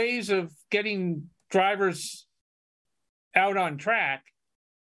new ways of getting drivers out on track,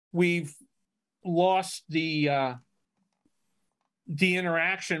 we've lost the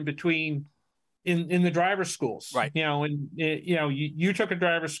interaction between in the driver schools. Right. You took a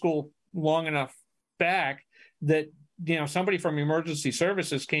driver school long enough back that somebody from emergency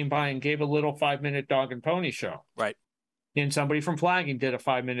services came by and gave a little 5-minute dog and pony show. Right. And somebody from flagging did a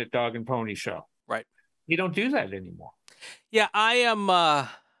 5-minute dog and pony show. Right. You don't do that anymore. Yeah, I am.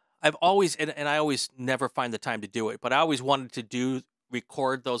 I've always and I always never find the time to do it, but I always wanted to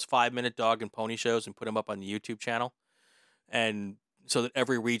record those 5-minute dog and pony shows and put them up on the YouTube channel, and so that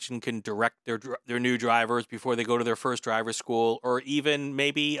every region can direct their new drivers before they go to their first driver school, or even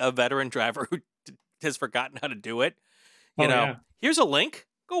maybe a veteran driver who has forgotten how to do it. Yeah. Here's a link.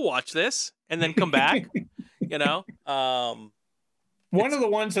 Go watch this and then come back. One of the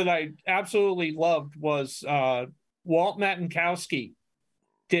ones that I absolutely loved was Walt Matinkowski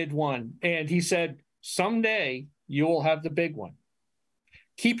did one, and he said, someday you will have the big one.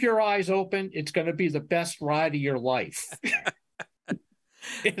 Keep your eyes open. It's going to be the best ride of your life.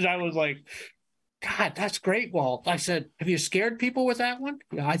 And I was like, God, that's great, Walt. I said, have you scared people with that one?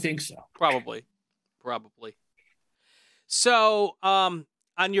 Yeah, I think so. Probably. So, on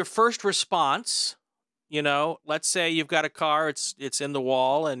your first response, let's say you've got a car, it's in the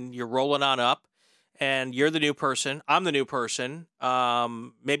wall, and you're rolling on up, and you're the new person. I'm the new person.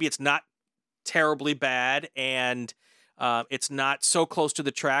 Maybe it's not terribly bad, and it's not so close to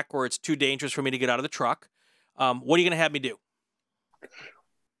the track where it's too dangerous for me to get out of the truck. What are you going to have me do?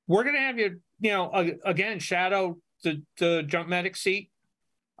 We're going to have you, again, shadow the jump medic seat.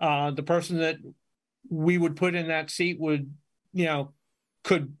 The person that we would put in that seat would,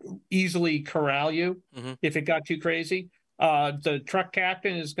 could easily corral you if it got too crazy. The truck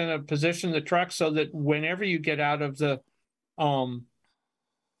captain is going to position the truck so that whenever you get out of the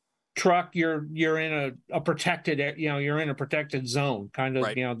truck, you're in a protected, you're in a protected zone, kind of,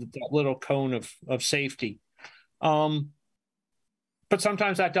 right. That little cone of safety. But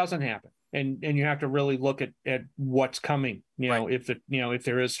sometimes that doesn't happen, and you have to really look at what's coming. Right. If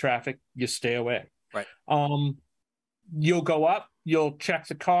there is traffic, you stay away. Right. You'll go up, you'll check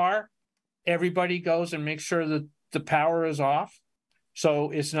the car. Everybody goes and makes sure that the power is off.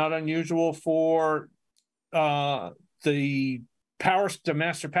 So it's not unusual for the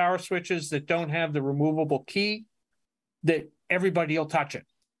master power switches that don't have the removable key, that everybody will touch it.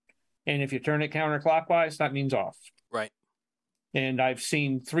 And if you turn it counterclockwise, that means off. Right. And I've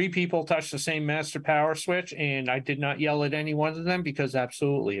seen 3 people touch the same master power switch, and I did not yell at any one of them because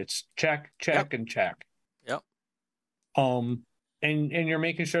absolutely it's check, and check. Yep. And you're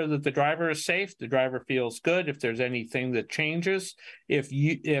making sure that the driver is safe, the driver feels good. If there's anything that changes,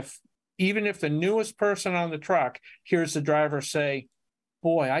 even if the newest person on the truck hears the driver say,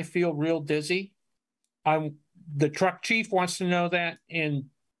 boy, I feel real dizzy, the truck chief wants to know that, and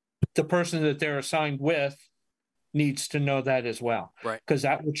the person that they're assigned with needs to know that as well. Right. Because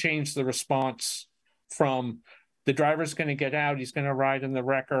that will change the response from the driver's going to get out, he's going to ride in the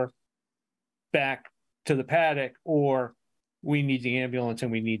wrecker back to the paddock, or we need the ambulance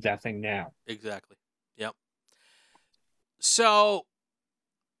and we need that thing now. Exactly. Yep. So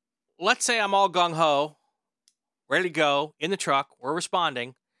let's say I'm all gung-ho, ready to go, in the truck, we're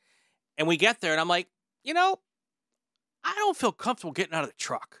responding, and we get there, and I'm like, I don't feel comfortable getting out of the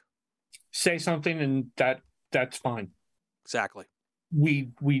truck. Say something, and that's fine. Exactly.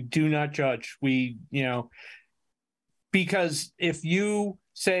 We do not judge. Because if you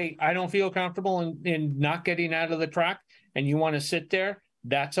say, I don't feel comfortable in not getting out of the truck, and you want to sit there,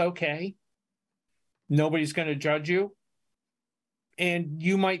 that's okay. Nobody's going to judge you. And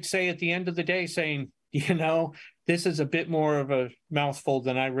you might say at the end of the day, saying, this is a bit more of a mouthful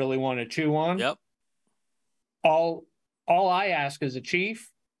than I really want to chew on. Yep. All I ask as a chief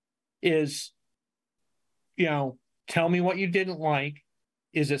is, tell me what you didn't like.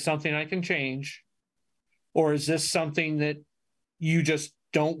 Is it something I can change? Or is this something that you just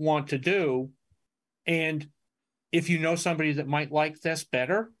don't want to do? And if you know somebody that might like this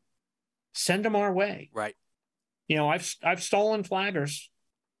better, send them our way. Right. I've stolen flaggers.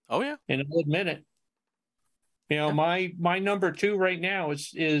 Oh yeah. And I'll admit it. My number 2 right now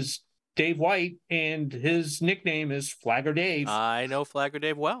is Dave White, and his nickname is Flagger Dave. I know Flagger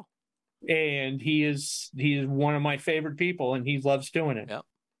Dave well. And he is one of my favorite people, and he loves doing it. Yep.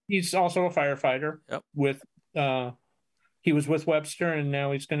 He's also a firefighter. Yep. He was with Webster, and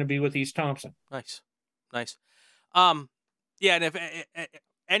now he's going to be with East Thompson. Nice. Yeah, and if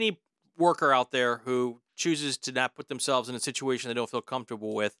any worker out there who chooses to not put themselves in a situation they don't feel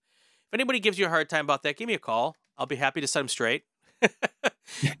comfortable with, if anybody gives you a hard time about that, give me a call. I'll be happy to set them straight.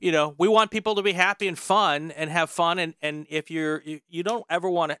 We want people to be happy and fun and have fun. And if you don't ever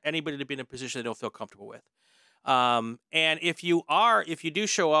want anybody to be in a position they don't feel comfortable with. And if you do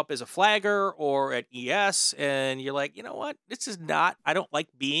show up as a flagger or at ES and you're like, what, I don't like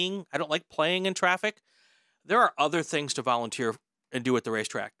playing in traffic. There are other things to volunteer and do at the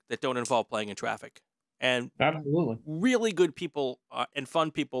racetrack that don't involve playing in traffic. And absolutely, really good people and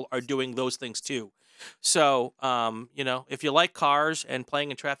fun people are doing those things too. So, if you like cars and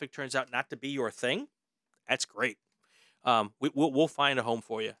playing in traffic turns out not to be your thing, that's great. We'll find a home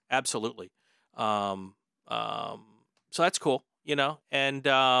for you. Absolutely. So that's cool,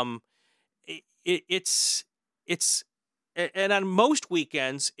 and it's and on most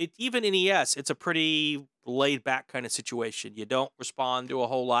weekends, even in ES, it's a pretty laid back kind of situation. You don't respond to a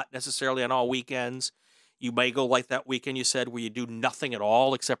whole lot necessarily on all weekends. You may go like that weekend you said where you do nothing at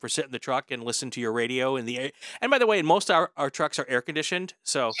all except for sit in the truck and listen to your radio in the air. And by the way, most of our trucks are air conditioned,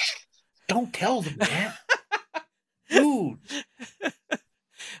 so Don't tell them that. Dude.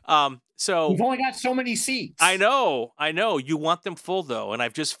 So we've only got so many seats. I know. You want them full though, and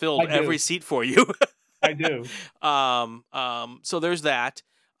I've just filled every seat for you. I do. So there's that.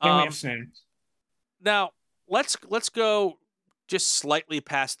 And we have snacks. Now let's go just slightly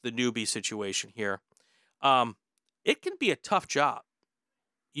past the newbie situation here. It can be a tough job.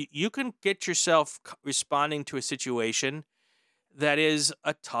 You can get yourself responding to a situation that is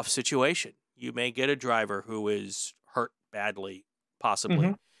a tough situation. You may get a driver who is hurt badly,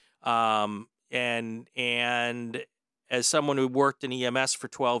 possibly. And as someone who worked in EMS for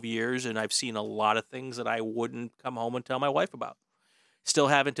 12 years, and I've seen a lot of things that I wouldn't come home and tell my wife about. Still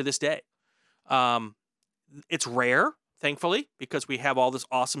haven't to this day. It's rare, thankfully, because we have all this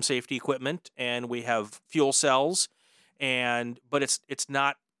awesome safety equipment and we have fuel cells, but it's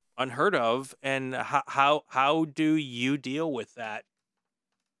not unheard of. And how do you deal with that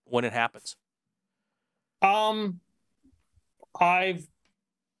when it happens? I've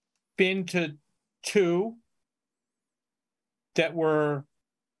been to 2 that were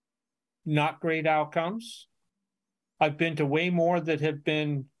not great outcomes. I've been to way more that have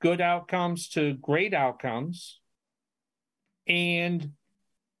been good outcomes to great outcomes. And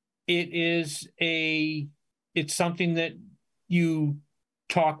it's something that you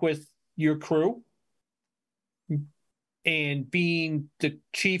talk with your crew. And being the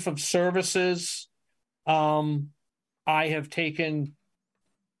chief of services, I have taken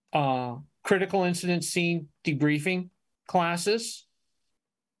critical incident scene debriefing classes,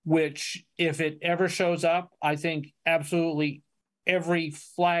 which if it ever shows up, I think absolutely every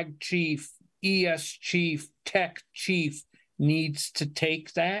flag chief, ES chief, tech chief needs to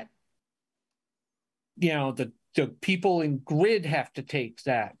take that. The people in grid have to take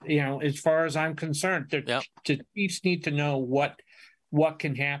that. As far as I'm concerned, the chiefs need to know what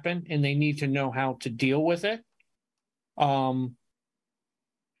can happen, and they need to know how to deal with it.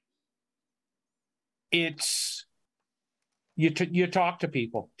 It's you talk to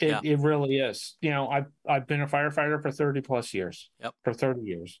people. It really is. I've been a firefighter for 30 plus years. For 30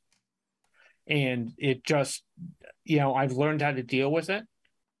 years. And it just, I've learned how to deal with it.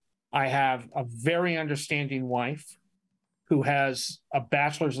 I have a very understanding wife who has a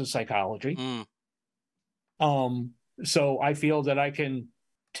bachelor's in psychology. So I feel that I can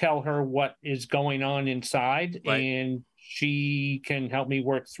tell her what is going on inside, and she can help me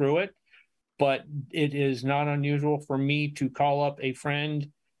work through it. But it is not unusual for me to call up a friend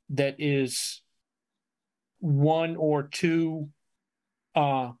that is 1 or 2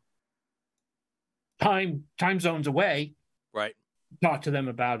 time zones away. Talk to them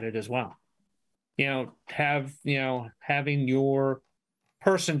about it as well. Having your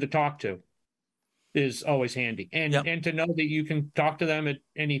person to talk to is always handy, and to know that you can talk to them at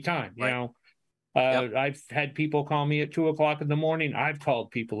any time. I've had people call me at 2:00 in the morning. I've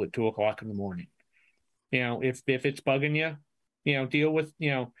called people at 2:00 in the morning. If it's bugging you, deal with,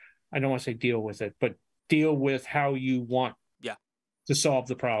 I don't want to say deal with it, but deal with how you want to solve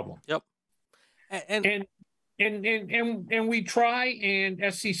the problem. And we try, and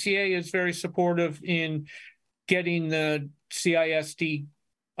SCCA is very supportive in getting the CISD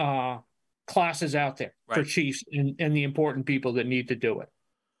classes out there for chiefs and the important people that need to do it.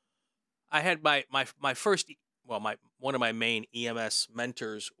 I had my first, one of my main EMS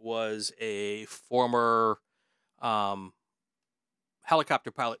mentors was a former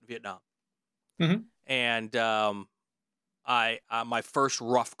helicopter pilot in Vietnam. And my first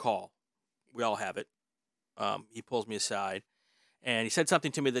rough call, we all have it. He pulls me aside and he said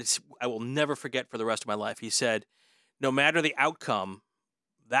something to me that I will never forget for the rest of my life. He said, no matter the outcome,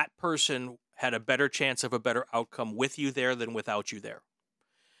 that person had a better chance of a better outcome with you there than without you there.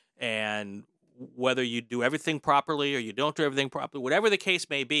 And whether you do everything properly or you don't do everything properly, whatever the case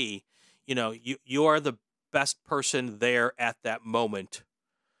may be, you are the best person there at that moment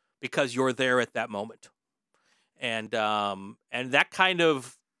because you're there at that moment. And that kind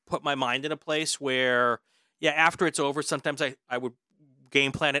of put my mind in a place where, after it's over, sometimes I would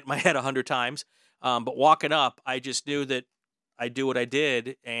game plan it in my head 100 times. But walking up, I just knew that I do what I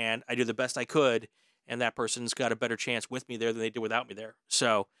did and I do the best I could. And that person's got a better chance with me there than they did without me there.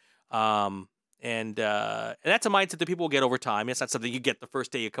 So, and that's a mindset that people will get over time. It's not something you get the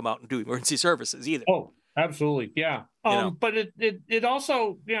first day you come out and do emergency services either. Oh, absolutely. Yeah. But it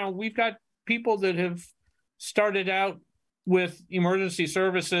also, we've got people that have started out with emergency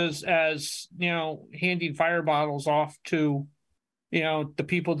services as, handing fire bottles off to, the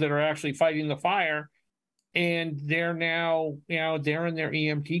people that are actually fighting the fire. And they're now, they're in their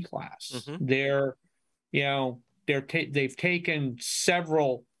EMT class. Mm-hmm. They've taken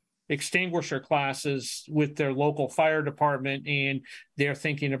several extinguisher classes with their local fire department, and they're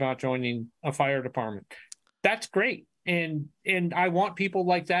thinking about joining a fire department. That's great. And I want people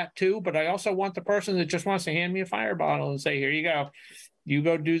like that too, but I also want the person that just wants to hand me a fire bottle and say, here you go. You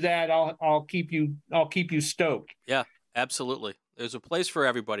go do that. I'll keep you stoked. Yeah, absolutely. There's a place for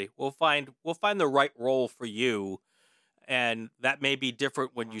everybody. We'll find the right role for you, and that may be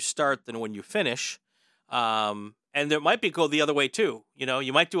different when you start than when you finish. And there might go the other way too.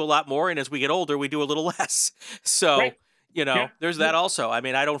 You might do a lot more, and as we get older, we do a little less. So, Right. There's that also. I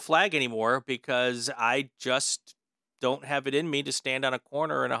mean, I don't flag anymore because I just don't have it in me to stand on a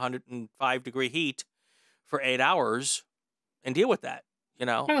corner in 105-degree heat for 8 hours and deal with that. I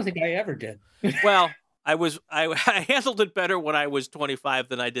don't think I ever did. Well, I handled it better when I was 25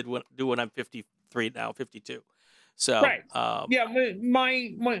 than I did when I'm 53 now, 52. So, right.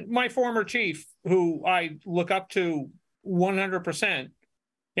 My former chief, who I look up to 100%,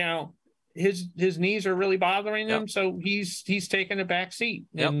 his knees are really bothering him, so he's taking a back seat,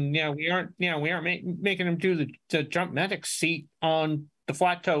 and we aren't making him do the jump medic seat on the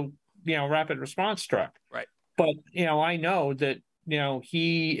flat tow rapid response truck. Right. But I know that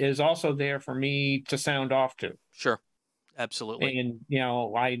he is also there for me to sound off to. Sure, absolutely. And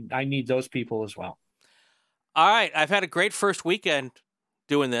I need those people as well. All right, I've had a great first weekend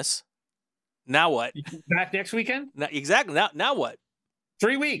doing this. Now what? Back next weekend? Exactly. Now what?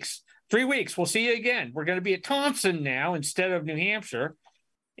 3 weeks. 3 weeks. We'll see you again. We're going to be at Thompson now instead of New Hampshire.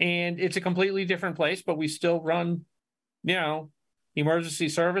 And it's a completely different place, but we still run, emergency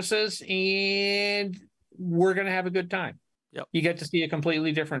services, and we're going to have a good time. Yep. You get to see a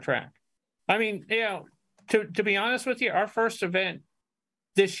completely different track. I mean, to be honest with you, our first event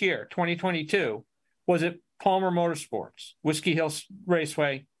this year, 2022, was at Palmer Motorsports, Whiskey Hill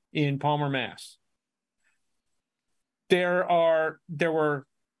Raceway in Palmer, Mass. There were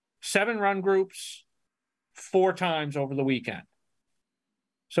 7 run groups 4 times over the weekend.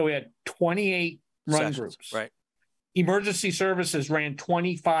 So we had 28 run groups. Right. Emergency services ran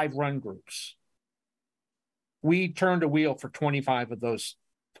 25 run groups. We turned a wheel for 25 of those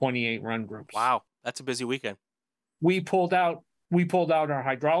 28 run groups. Wow, that's a busy weekend. We pulled out our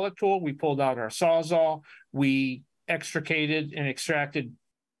hydraulic tool. We pulled out our Sawzall. We extricated and extracted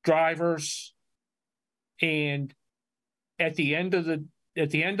drivers. And at the end of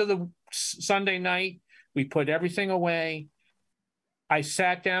the Sunday night, we put everything away. I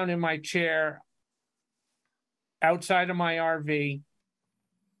sat down in my chair outside of my RV,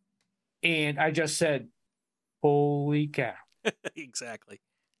 and I just said, holy cow. Exactly.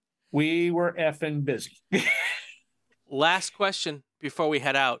 We were effing busy. Last question before we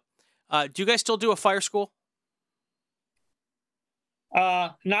head out. Do you guys still do a fire school?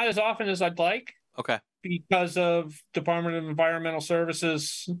 Not as often as I'd like. Okay. Because of Department of Environmental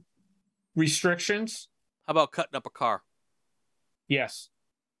Services restrictions. How about cutting up a car? Yes.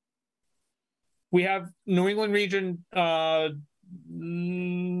 We have New England region 5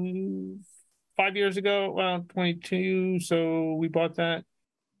 years ago, well, 22, so we bought that.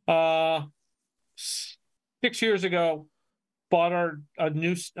 6 years ago, bought a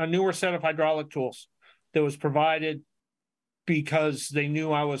newer set of hydraulic tools that was provided because they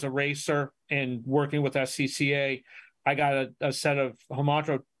knew I was a racer and working with SCCA. I got a set of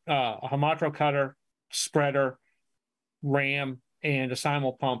Hamatro cutter, spreader, ram, and a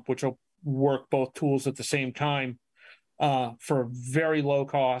simul pump, which will work both tools at the same time for very low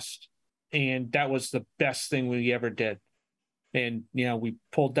cost. And that was the best thing we ever did. And, we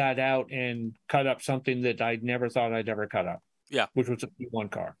pulled that out and cut up something that I never thought I'd ever cut up. Yeah. Which was a P1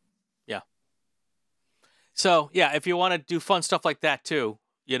 car. Yeah. So, yeah, if you want to do fun stuff like that too,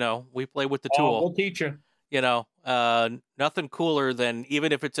 we play with the tool. We'll teach you. Nothing cooler than,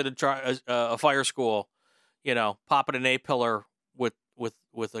 even if it's at a fire school, popping an A-pillar with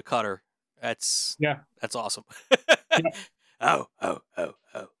a cutter. That's awesome. Yeah. Oh.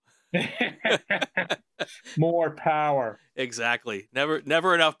 More power. Exactly.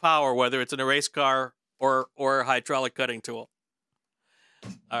 Never enough power, whether it's in a race car or a hydraulic cutting tool.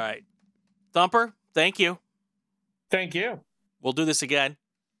 All right. Thumper, thank you. Thank you. We'll do this again.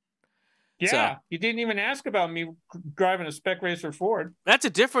 Yeah. You didn't even ask about me driving a Spec Racer Ford. That's a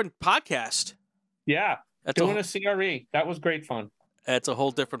different podcast. Yeah. That's doing a CRE. That was great fun. That's a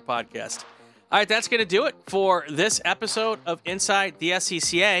whole different podcast. All right, that's going to do it for this episode of Inside the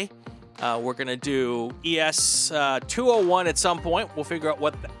SCCA. We're going to do ES 201 at some point. We'll figure out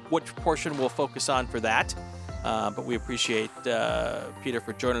which portion we'll focus on for that. But we appreciate Peter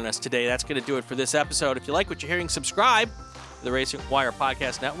for joining us today. That's going to do it for this episode. If you like what you're hearing, subscribe to the Racing Wire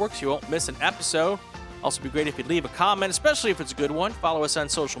Podcast Network so you won't miss an episode. Also, be great if you'd leave a comment, especially if it's a good one. Follow us on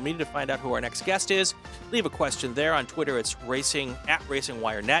social media to find out who our next guest is. Leave a question there. On Twitter, it's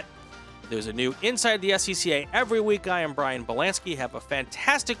 @RacingWireNet. There's a new Inside the SCCA every week. I am Brian Belansky. Have a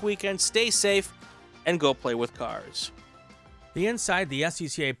fantastic weekend. Stay safe and go play with cars. The Inside the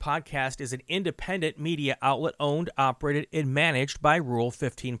SCCA podcast is an independent media outlet owned, operated, and managed by Rule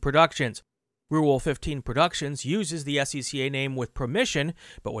 15 Productions. Rule 15 Productions uses the SCCA name with permission,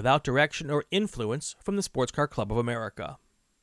 but without direction or influence from the Sports Car Club of America.